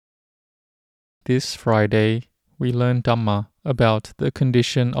This Friday, we learn Dhamma about the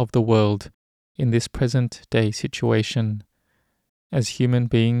condition of the world in this present day situation. As human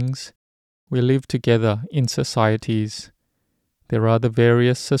beings, we live together in societies. There are the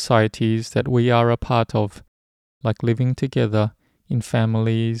various societies that we are a part of, like living together in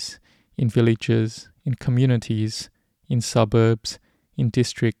families, in villages, in communities, in suburbs, in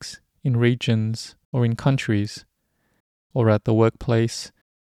districts, in regions, or in countries, or at the workplace,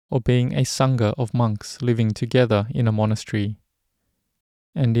 or being a sangha of monks living together in a monastery.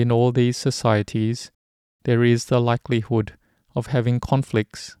 And in all these societies, there is the likelihood of having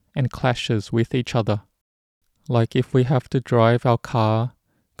conflicts and clashes with each other. Like if we have to drive our car,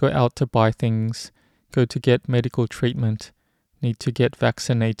 go out to buy things, go to get medical treatment, need to get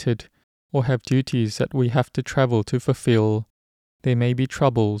vaccinated, or have duties that we have to travel to fulfill, there may be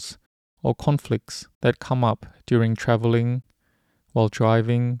troubles or conflicts that come up during traveling, while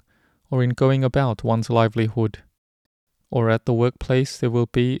driving, or in going about one's livelihood. Or at the workplace there will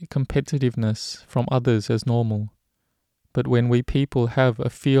be competitiveness from others as normal. But when we people have a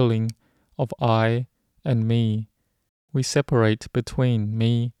feeling of I and me, we separate between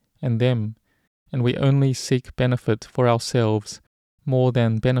me and them, and we only seek benefit for ourselves more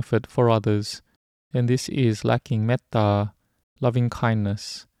than benefit for others, then this is lacking metta, loving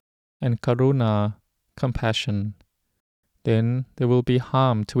kindness, and karuna, compassion. Then there will be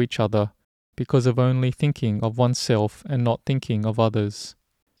harm to each other because of only thinking of oneself and not thinking of others.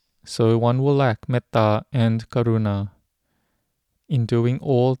 So one will lack metta and karuna. In doing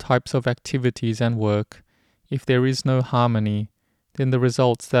all types of activities and work, if there is no harmony, then the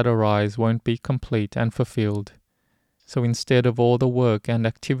results that arise won't be complete and fulfilled. So instead of all the work and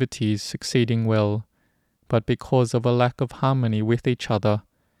activities succeeding well, but because of a lack of harmony with each other,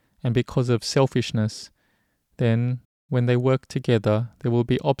 and because of selfishness, then when they work together, there will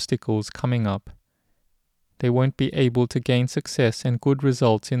be obstacles coming up. They won't be able to gain success and good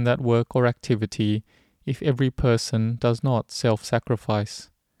results in that work or activity if every person does not self-sacrifice.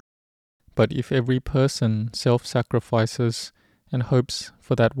 But if every person self-sacrifices and hopes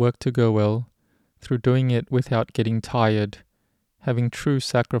for that work to go well, through doing it without getting tired, having true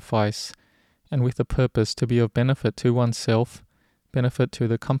sacrifice, and with a purpose to be of benefit to oneself, benefit to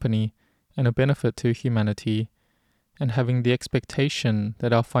the company, and a benefit to humanity, and having the expectation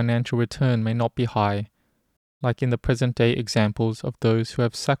that our financial return may not be high, like in the present day examples of those who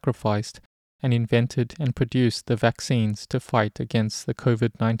have sacrificed and invented and produced the vaccines to fight against the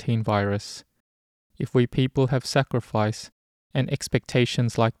COVID-19 virus. If we people have sacrifice and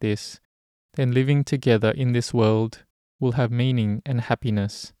expectations like this, then living together in this world will have meaning and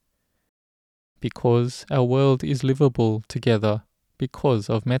happiness. Because our world is livable together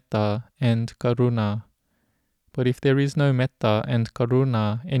because of metta and karuna. But if there is no metta and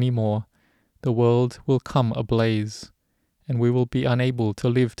karuna anymore, the world will come ablaze, and we will be unable to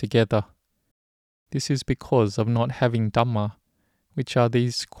live together. This is because of not having Dhamma, which are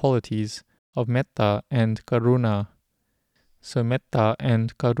these qualities of metta and karuna. So metta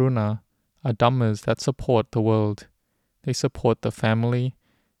and karuna are Dhammas that support the world. They support the family,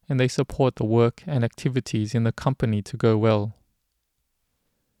 and they support the work and activities in the company to go well.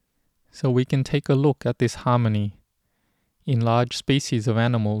 So we can take a look at this harmony. In large species of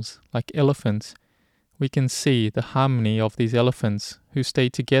animals, like elephants, we can see the harmony of these elephants who stay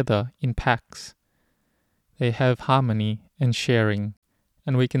together in packs. They have harmony and sharing,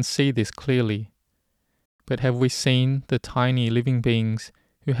 and we can see this clearly. But have we seen the tiny living beings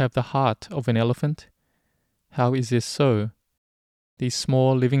who have the heart of an elephant? How is this so? These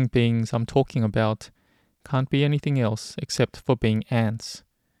small living beings I'm talking about can't be anything else except for being ants.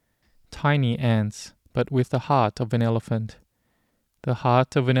 Tiny ants, but with the heart of an elephant. The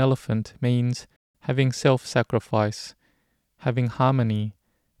heart of an elephant means having self-sacrifice, having harmony,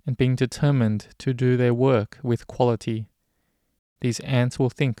 and being determined to do their work with quality. These ants will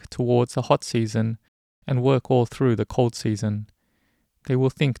think towards the hot season and work all through the cold season. They will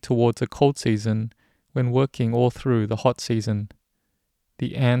think towards the cold season when working all through the hot season.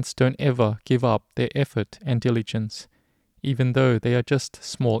 The ants don't ever give up their effort and diligence, even though they are just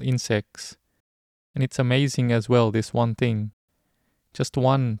small insects. And it's amazing as well, this one thing. Just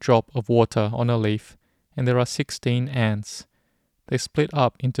one drop of water on a leaf, and there are 16 ants. They split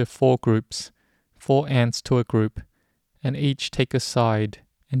up into 4 groups, 4 ants to a group, and each take a side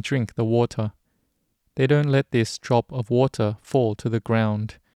and drink the water. They don't let this drop of water fall to the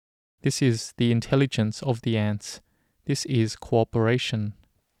ground. This is the intelligence of the ants. This is cooperation.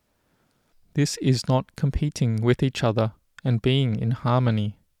 This is not competing with each other and being in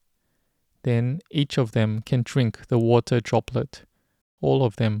harmony. Then each of them can drink the water droplet, all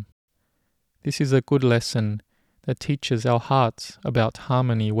of them. This is a good lesson that teaches our hearts about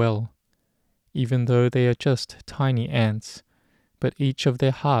harmony well, even though they are just tiny ants, but each of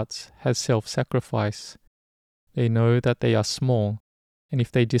their hearts has self-sacrifice. They know that they are small, and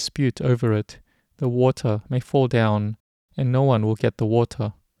if they dispute over it, the water may fall down and no one will get the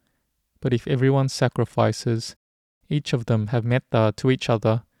water. But if everyone sacrifices, each of them have metta to each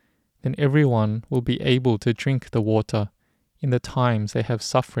other, then everyone will be able to drink the water in the times they have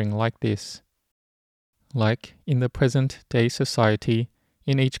suffering like this. Like in the present day society,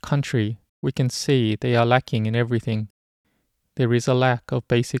 in each country, we can see they are lacking in everything. There is a lack of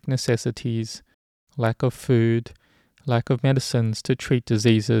basic necessities, lack of food, lack of medicines to treat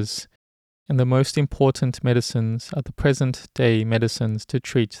diseases, and the most important medicines are the present day medicines to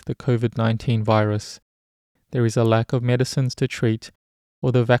treat the COVID-19 virus. There is a lack of medicines to treat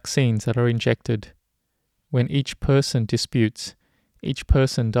or the vaccines that are injected. When each person disputes, each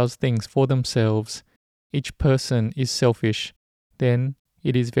person does things for themselves, each person is selfish, then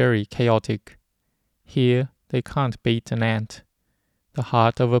it is very chaotic. Here, they can't beat an ant. The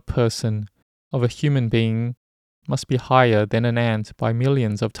heart of a person, of a human being, must be higher than an ant by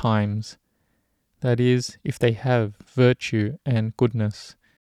millions of times. That is, if they have virtue and goodness.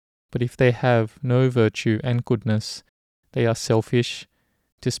 But if they have no virtue and goodness, they are selfish,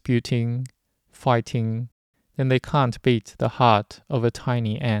 disputing, fighting, then they can't beat the heart of a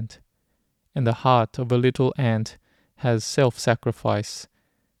tiny ant. And the heart of a little ant has self-sacrifice,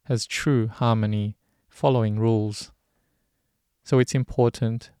 has true harmony, following rules. So it's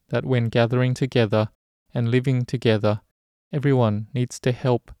important that when gathering together and living together, everyone needs to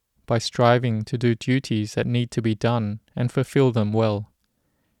help by striving to do duties that need to be done and fulfill them well.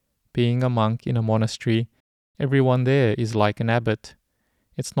 Being a monk in a monastery, everyone there is like an abbot.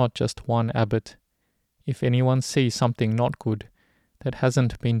 It's not just one abbot. If anyone sees something not good, that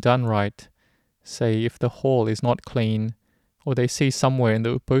hasn't been done right, say if the hall is not clean, or they see somewhere in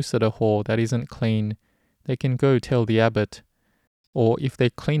the Uposatha hall that isn't clean, they can go tell the abbot. Or if they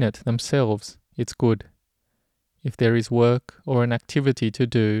clean it themselves, it's good. If there is work or an activity to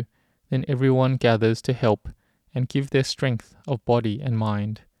do, then everyone gathers to help and give their strength of body and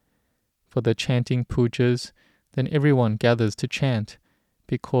mind. For the chanting pujas, then everyone gathers to chant,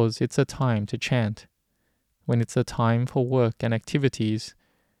 because it's a time to chant. When it's a time for work and activities,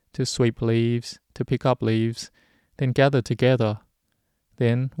 to sweep leaves, to pick up leaves, then gather together.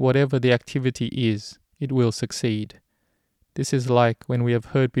 Then, whatever the activity is, it will succeed. This is like when we have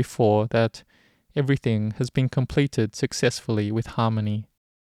heard before that everything has been completed successfully with harmony.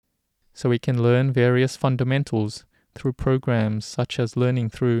 So we can learn various fundamentals through programs such as learning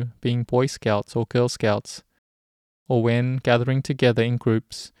through being Boy Scouts or Girl Scouts, or when gathering together in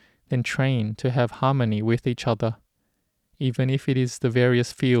groups, then train to have harmony with each other. Even if it is the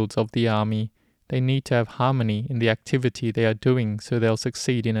various fields of the army, they need to have harmony in the activity they are doing so they'll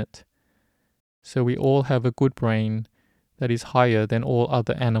succeed in it. So we all have a good brain that is higher than all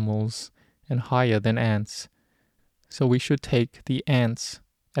other animals and higher than ants. So we should take the ants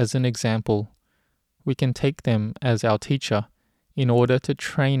as an example. We can take them as our teacher in order to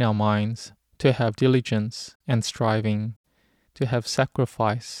train our minds to have diligence and striving, to have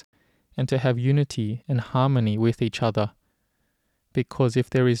sacrifice, and to have unity and harmony with each other. Because if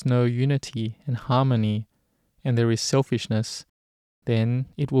there is no unity and harmony, and there is selfishness, then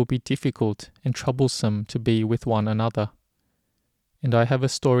it will be difficult and troublesome to be with one another. And I have a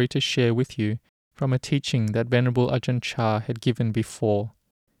story to share with you from a teaching that Venerable Ajahn Chah had given before.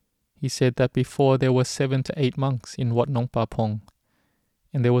 He said that before there were 7 to 8 monks in Wat Nong Pa Pong,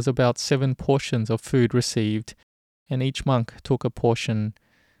 and there was about 7 portions of food received, and each monk took a portion,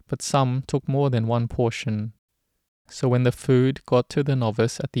 but some took more than 1 portion. So when the food got to the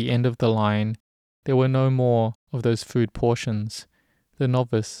novice at the end of the line, there were no more of those food portions. The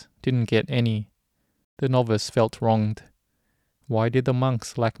novice didn't get any. The novice felt wronged. Why did the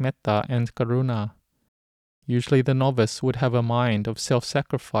monks lack metta and karuna? Usually the novice would have a mind of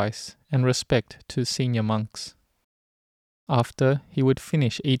self-sacrifice and respect to senior monks. After he would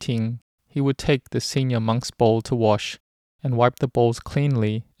finish eating, he would take the senior monk's bowl to wash and wipe the bowls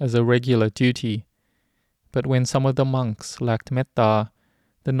cleanly as a regular duty. But when some of the monks lacked metta,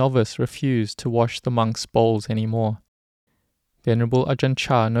 the novice refused to wash the monk's bowls anymore. Venerable Ajahn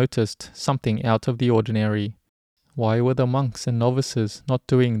Chah noticed something out of the ordinary. Why were the monks and novices not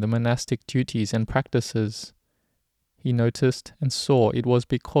doing the monastic duties and practices? He noticed and saw it was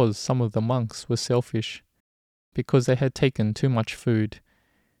because some of the monks were selfish, because they had taken too much food.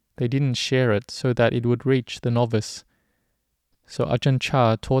 They didn't share it so that it would reach the novice. So Ajahn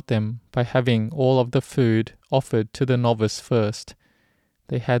Chah taught them by having all of the food offered to the novice first.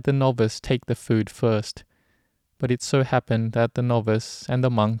 they had the novice take the food first. But it so happened that the novice and the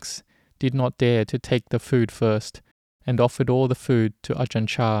monks did not dare to take the food first, and offered all the food to Ajahn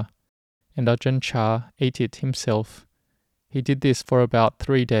Chah, and Ajahn Chah ate it himself. He did this for about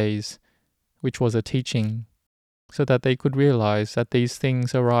 3 days, which was a teaching, so that they could realize that these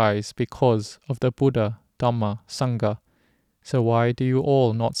things arise because of the Buddha, Dhamma, Sangha. So why do you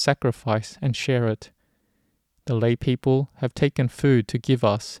all not sacrifice and share it? The lay people have taken food to give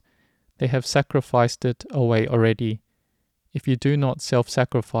us. They have sacrificed it away already. If you do not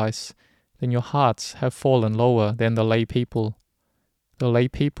self-sacrifice, then your hearts have fallen lower than the lay people. The lay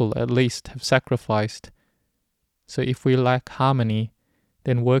people at least have sacrificed. So if we lack harmony,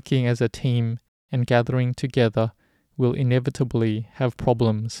 then working as a team and gathering together will inevitably have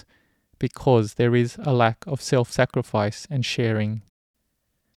problems, because there is a lack of self-sacrifice and sharing.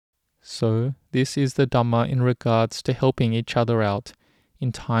 So this is the Dhamma in regards to helping each other out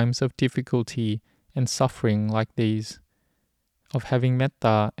in times of difficulty and suffering like these, of having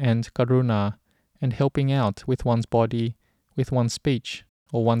metta and karuna, and helping out with one's body, with one's speech,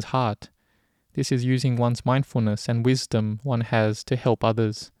 or one's heart. This is using one's mindfulness and wisdom one has to help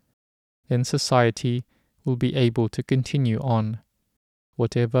others. Then society will be able to continue on.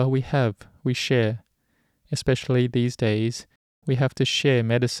 Whatever we have, we share. Especially these days, we have to share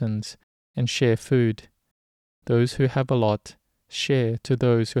medicines and share food. Those who have a lot share to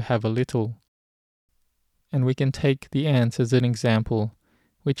those who have a little. And we can take the ants as an example,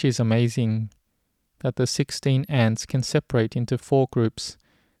 which is amazing, that the 16 ants can separate into 4 groups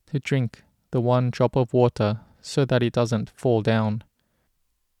to drink the 1 drop of water so that it doesn't fall down.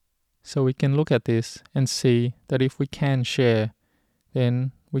 So we can look at this and see that if we can share,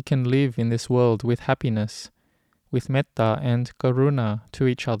 then we can live in this world with happiness, with metta and karuna to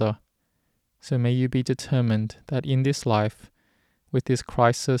each other. So may you be determined that in this life, with this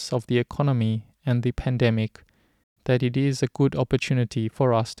crisis of the economy and the pandemic, that it is a good opportunity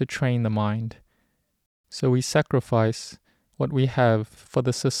for us to train the mind. So we sacrifice what we have for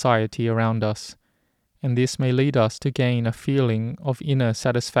the society around us, and this may lead us to gain a feeling of inner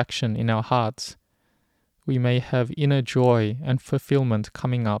satisfaction in our hearts. We may have inner joy and fulfillment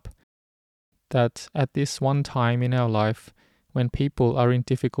coming up, that at this one time in our life, when people are in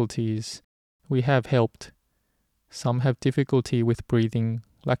difficulties, we have helped. Some have difficulty with breathing,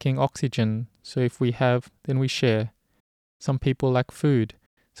 lacking oxygen, so if we have, then we share. Some people lack food,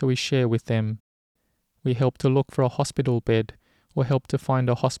 so we share with them. We help to look for a hospital bed, or help to find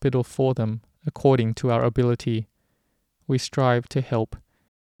a hospital for them, according to our ability. We strive to help,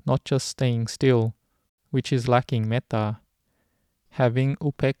 not just staying still, which is lacking metta. Having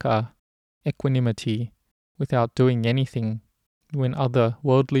upekkha, equanimity, without doing anything, when other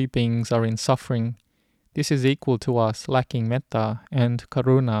worldly beings are in suffering, this is equal to us lacking metta and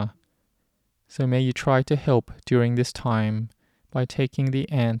karuna. So may you try to help during this time by taking the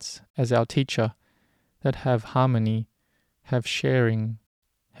ants as our teacher, that have harmony, have sharing,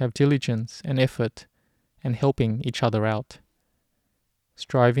 have diligence and effort, and helping each other out.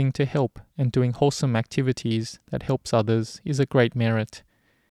 Striving to help and doing wholesome activities that helps others is a great merit.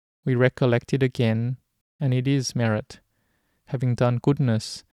 We recollect it again, and it is merit. Having done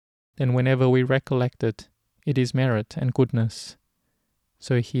goodness, then whenever we recollect it, it is merit and goodness.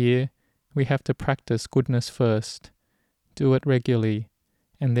 So here, we have to practice goodness first, do it regularly,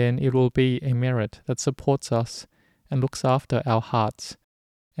 and then it will be a merit that supports us and looks after our hearts,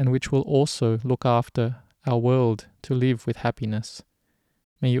 and which will also look after our world to live with happiness.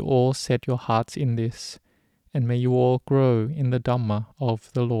 May you all set your hearts in this, and may you all grow in the Dhamma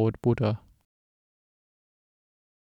of the Lord Buddha.